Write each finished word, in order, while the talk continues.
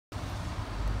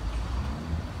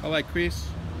Hello Chris,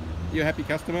 you a happy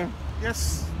customer?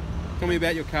 Yes. Tell me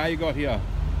about your car you got here.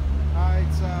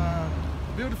 It's a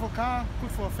beautiful car, good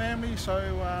for a family, so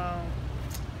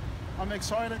I'm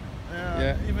excited.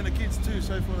 Yeah. Even the kids too,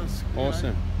 so for us.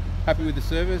 Awesome. Happy with the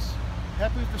service?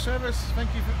 Happy with the service.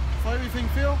 Thank you for everything,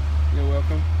 Phil. You're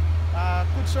welcome.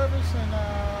 Good service, and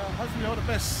hopefully all the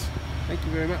best. Thank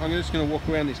you very much. I'm just going to walk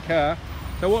around this car.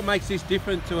 So what makes this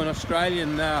different to an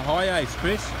Australian Hiace,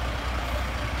 Chris?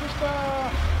 Just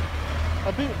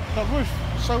a bit the roof,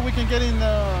 so we can get in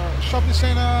the shopping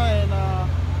centre and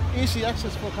easy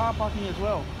access for car parking as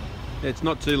well. It's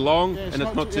not too long, Yeah, and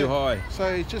it's not too high. So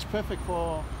it's just perfect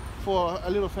for a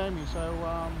little family.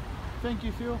 So thank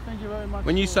you, Phil. Thank you very much.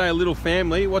 When you say a little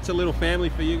family, what's a little family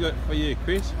for you,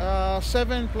 Chris?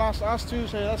 7 plus us 2,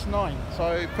 so that's 9.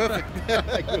 So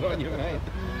perfect. Good on you, mate.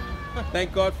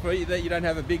 Thank God for you that you don't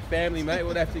have a big family, mate.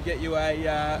 We'll have to get you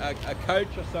a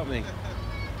coach or something.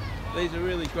 These are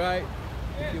really great.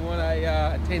 If you want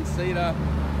a 10-seater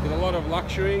with a lot of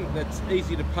luxury that's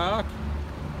easy to park,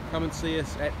 come and see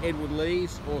us at Edward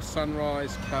Lee's or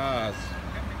Sunrise Cars.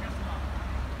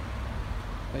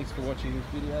 Thanks for watching this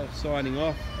video. Signing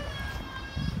off.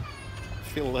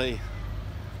 Phil Lee.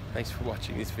 Thanks for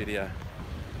watching this video.